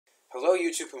Hello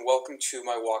YouTube and welcome to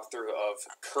my walkthrough of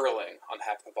curling on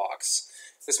HackTheBox.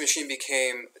 This machine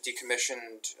became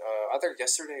decommissioned either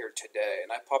yesterday or today,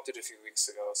 and I popped it a few weeks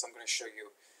ago, so I'm going to show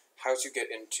you how to get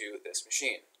into this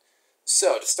machine.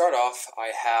 So to start off,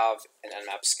 I have an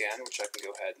Nmap scan, which I can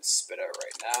go ahead and spit out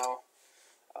right now.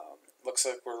 Looks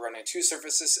like we're running two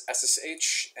services,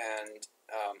 SSH and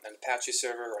an Apache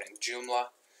server running Joomla.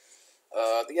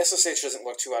 The SSH doesn't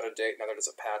look too out of date, neither does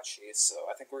Apache, so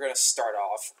I think we're going to start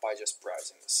off by just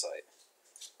browsing the site.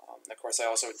 Of course, I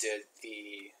also did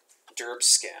the derb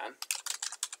scan,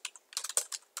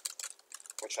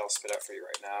 which I'll spit out for you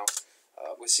right now.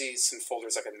 We see some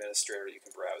folders like administrator you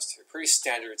can browse to. Pretty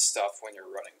standard stuff when you're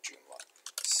running Joomla.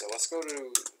 So let's go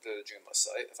to the Joomla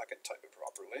site, if I can type it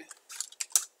properly.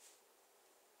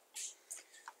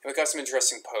 And we've got some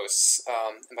interesting posts,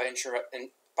 and by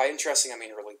interesting I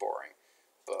mean really boring.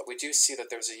 But we do see that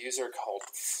there's a user called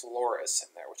Floris in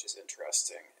there, which is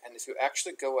interesting. And if you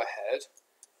actually go ahead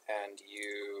and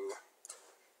you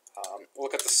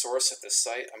look at the source of this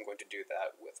site, I'm going to do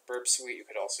that with Burp Suite. You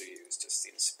could also use just the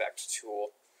inspect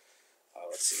tool.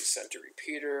 Let's see, center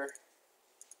repeater.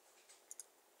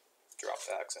 Drop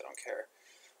that because I don't care.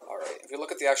 Alright, if you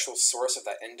look at the actual source of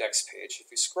that index page, if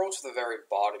you scroll to the very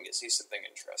bottom, you see something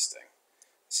interesting.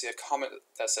 You see a comment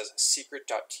that says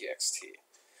secret.txt.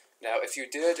 Now, if you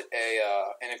did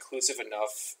an inclusive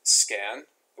enough scan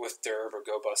with derb or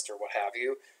GoBust or what have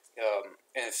you,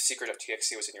 and if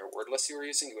secret.txt was in your word list you were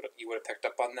using, you would have picked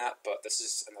up on that, but this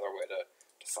is another way to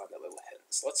find that little hint.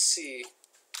 So let's see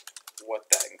what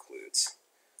that includes.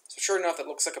 So sure enough, it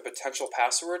looks like a potential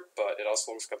password, but it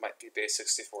also looks like it might be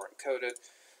base64 encoded.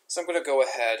 So I'm going to go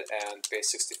ahead and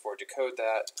base64 decode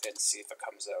that and see if it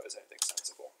comes out as anything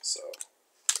sensible. So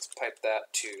let's pipe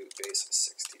that to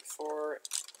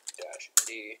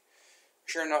base64-D.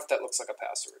 Sure enough, that looks like a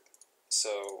password.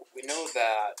 So we know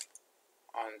that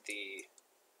on the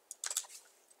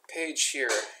page here,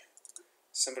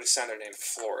 somebody signed their name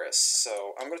Floris.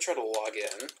 So I'm going to try to log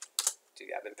in to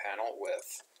the admin panel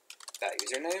with that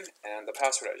username and the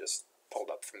password I just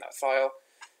pulled up from that file.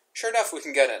 Sure enough, we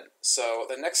can get in. So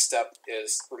the next step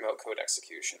is remote code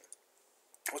execution,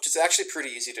 which is actually pretty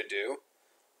easy to do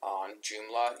on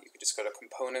Joomla. You can just go to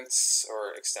components,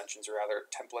 or extensions rather,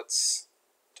 templates,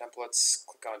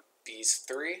 click on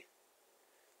Bees3,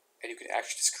 and you can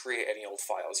actually just create any old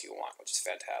files you want, which is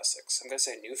fantastic. So I'm going to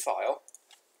say new file,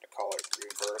 I'm going to call it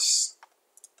reverse,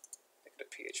 make it a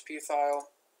PHP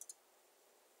file,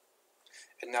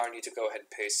 and now I need to go ahead and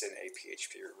paste in a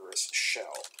PHP reverse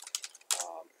shell.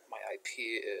 My IP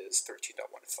is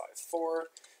 13.154.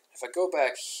 If I go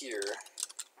back here,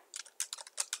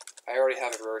 I already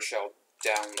have a reverse shell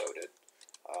downloaded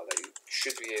that you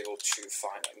should be able to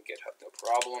find on GitHub, no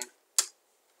problem.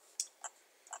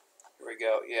 Here we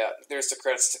go. Yeah, there's the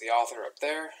credits to the author up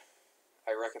there.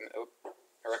 I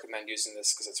recommend using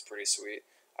this because it's pretty sweet.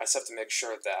 I just have to make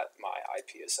sure that my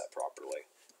IP is set properly,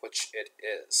 which it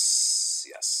is.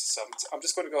 Yes. So I'm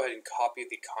just going to go ahead and copy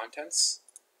the contents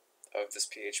of this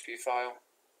PHP file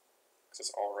because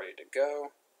it's all ready to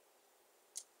go.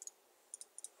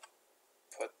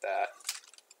 Put that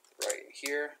right in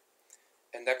here.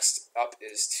 And next up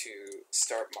is to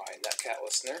start my netcat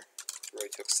listener, ready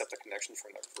to accept the connection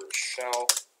from the reverse shell.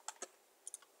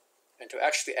 And to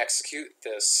actually execute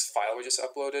this file we just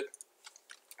uploaded,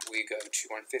 we go to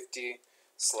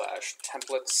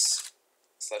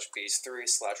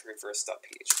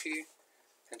 150/templates/bees3/reverse.php,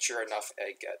 and sure enough,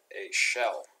 I get a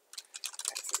shell.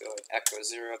 If we go and echo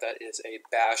 0, that is a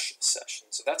bash session,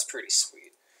 so that's pretty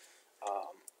sweet.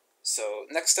 So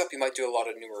next up, you might do a lot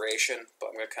of enumeration, but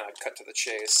I'm going to kind of cut to the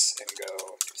chase and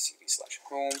go to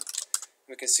cd/home.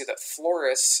 We can see that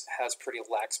Floris has pretty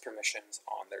lax permissions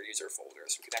on their user folder,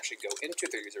 so we can actually go into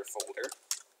their user folder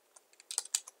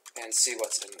and see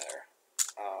what's in there.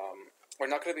 We're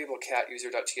not going to be able to cat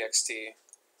user.txt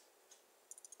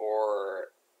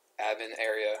or admin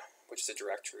area, which is a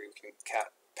directory. We can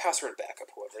cat password backup,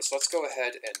 however, so let's go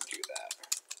ahead and do that.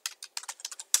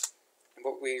 And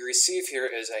what we receive here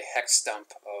is a hex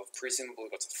dump of presumably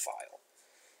what's a file.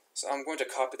 So I'm going to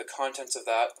copy the contents of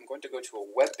that. I'm going to go to a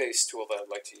web-based tool that I'd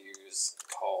like to use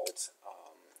called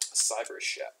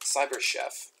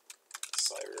Cyberchef.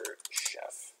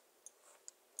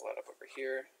 Pull that up over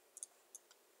here.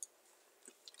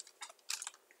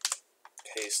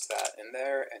 Paste that in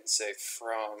there and say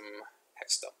from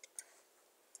hex dump.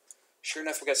 Sure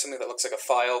enough, we get something that looks like a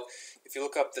file. If you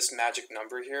look up this magic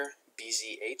number here,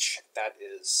 BZH, that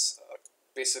is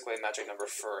basically a magic number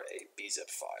for a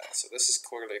bzip file. So this is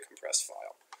clearly a compressed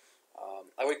file.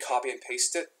 I would copy and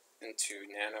paste it into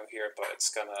nano here, but it's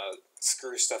gonna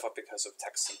screw stuff up because of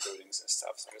text encodings and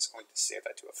stuff. So I'm just going to save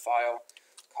that to a file,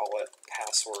 call it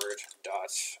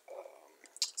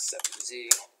password.7z.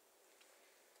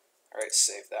 Alright,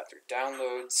 save that through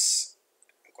downloads.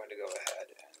 I'm going to go ahead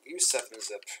and use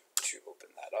 7-zip to open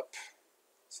that up.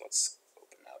 So let's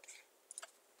open up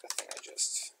the thing I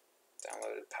just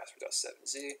downloaded,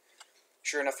 password.7z.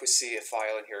 Sure enough, we see a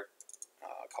file in here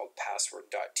called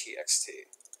password.txt.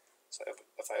 So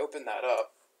if I open that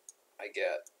up, I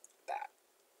get that.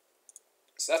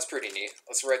 So that's pretty neat.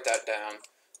 Let's write that down.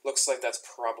 Looks like that's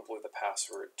probably the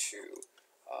password to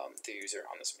the user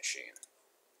on this machine.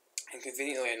 And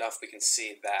conveniently enough, we can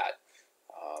see that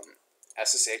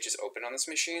SSH is open on this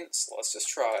machine. So let's just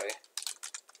try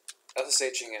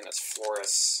SSHing in as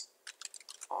Flores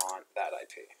on that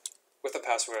IP with the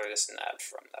password I just nabbed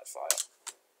from that file.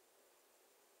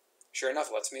 Sure enough,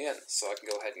 it lets me in. So I can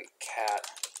go ahead and cat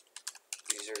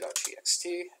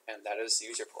user.txt, and that is the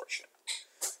user portion.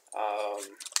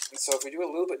 And so if we do a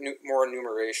little bit more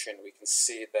enumeration, we can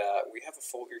see that we have a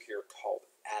folder here called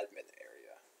admin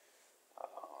area,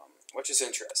 which is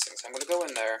interesting. So I'm going to go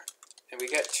in there, and we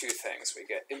get two things. We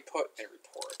get input and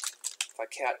report. If I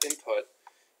cat input,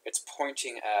 it's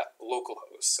pointing at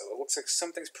localhost. So it looks like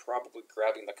something's probably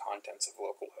grabbing the contents of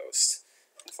localhost.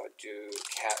 If I do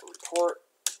cat report,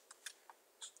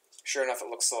 sure enough, it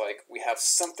looks like we have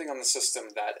something on the system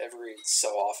that every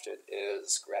so often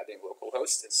is grabbing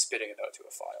localhost and spitting it out to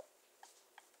a file.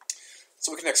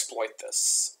 So we can exploit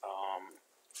this.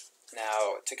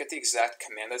 Now, to get the exact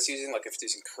command that's using, like if it's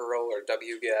using curl or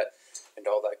wget and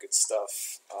all that good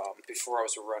stuff, before I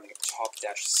was running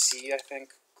top-c, I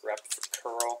think, grep for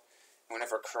curl. And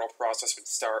whenever a curl process would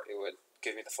start, it would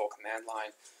give me the full command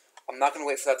line. I'm not going to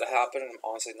wait for that to happen, and I'm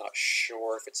honestly not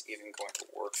sure if it's even going to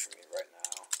work for me right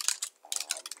now.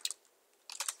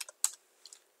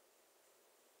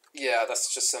 Yeah, that's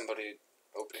just somebody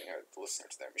opening or listening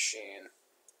to their machine.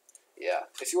 Yeah,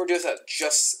 if you were to do that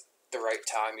just the right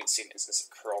time, you'd see an instance of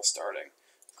curl starting,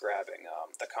 grabbing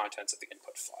the contents of the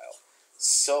input file.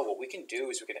 So what we can do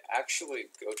is we can actually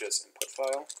go to this input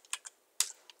file,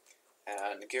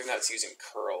 and given that it's using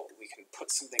curl, we can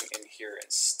put something in here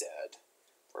instead,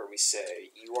 where we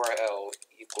say URL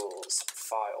equals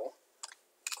file,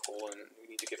 colon, we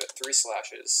need to give it 3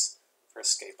 slashes for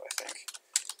escape, I think,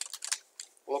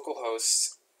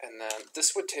 localhost, and then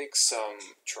this would take some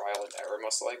trial and error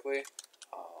most likely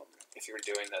if you were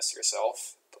doing this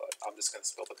yourself, but I'm just going to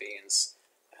spill the beans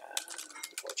and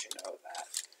let you know that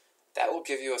that will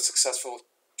give you a successful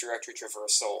directory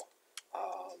traversal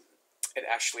and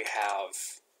actually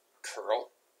have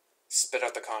curl spit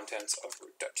out the contents of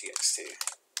root.txt.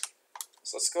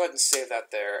 So let's go ahead and save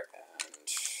that there, and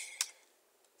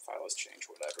file has changed,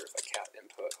 whatever. If I cat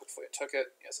input, hopefully it took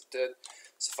it. Yes, it did.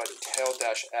 So if I do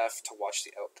tail-f to watch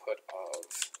the output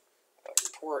of a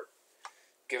report,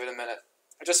 give it a minute.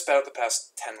 I just spat out the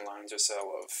past 10 lines or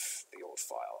so of the old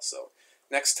file. So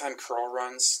next time curl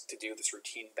runs to do this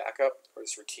routine backup or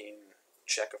this routine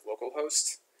check of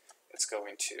localhost, it's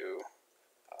going to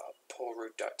pull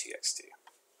root.txt.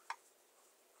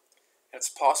 And it's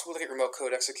possible to get remote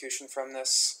code execution from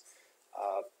this.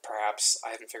 Perhaps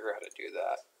I haven't figured out how to do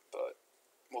that, but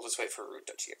we'll just wait for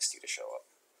root.txt to show up.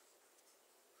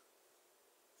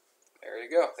 There you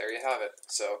go. There you have it.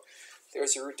 So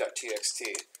there's your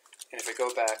root.txt. And if I go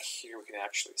back here, we can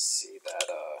actually see that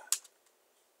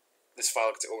this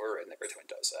file gets overwritten every time it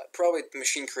does that. Probably the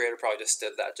machine creator probably just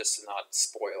did that just to not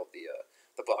spoil the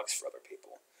box for other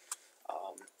people.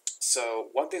 So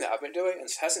one thing that I've been doing, and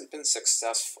this hasn't been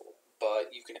successful,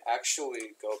 but you can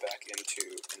actually go back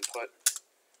into input,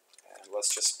 and let's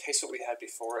just paste what we had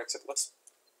before, except let's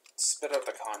spit out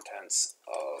the contents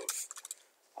of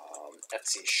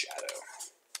Etsy shadow.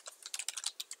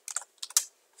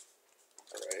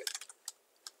 Alright.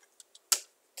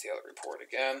 Tail report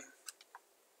again.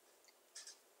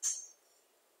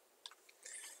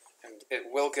 And it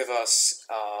will give us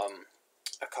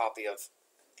a copy of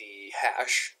the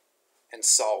hash and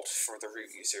salt for the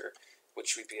root user,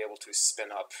 which we'd be able to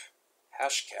spin up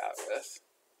hashcat with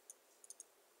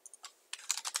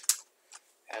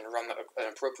and run an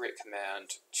appropriate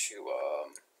command to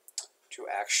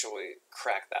actually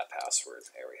crack that password.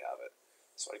 There we have it.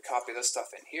 So I'd copy this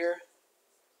stuff in here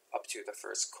up to the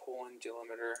first colon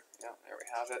delimiter. Yeah, there we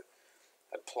have it.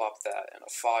 I'd plop that in a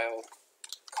file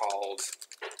called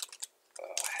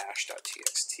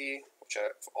hash.txt, which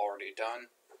I've already done.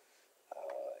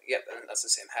 Yep, and that's the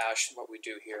same hash. What we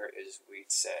do here is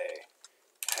we'd say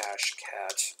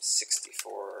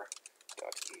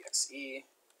hashcat64.exe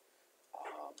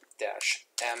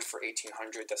 -m for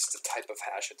 1800. That's the type of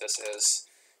hash that this is.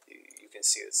 You can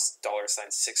see it's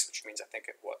 $6, which means I think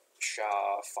what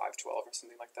SHA-512 or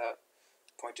something like that.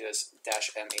 Point is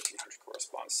 -M1800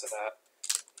 corresponds to that.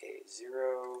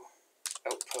 A0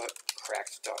 output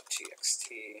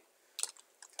cracked.txt.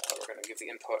 We're going to give the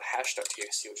input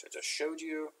hash.txt, which I just showed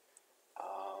you,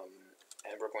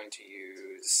 and we're going to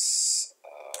use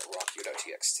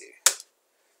rocku.txt.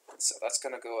 And so that's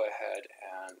going to go ahead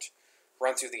and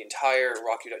run through the entire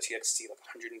rocku.txt, like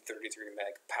 133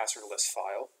 meg password list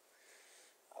file,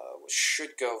 which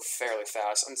should go fairly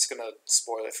fast. I'm just going to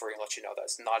spoil it for you and let you know that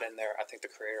it's not in there. I think the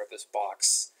creator of this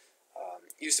box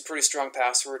used a pretty strong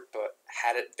password, but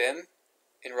had it been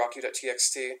in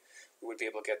rocku.txt, we would be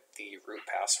able to get the root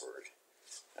password.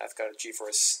 And I've got a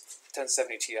GeForce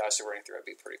 1070 Ti, so running through it would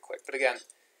be pretty quick. But again,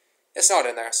 it's not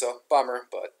in there, so bummer.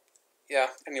 But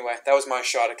yeah, anyway, that was my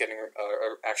shot at getting an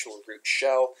actual root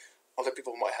shell. Other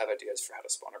people might have ideas for how to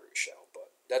spawn a root shell, but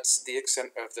that's the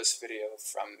extent of this video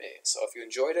from me. So if you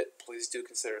enjoyed it, please do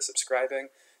consider subscribing,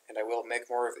 and I will make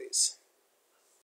more of these.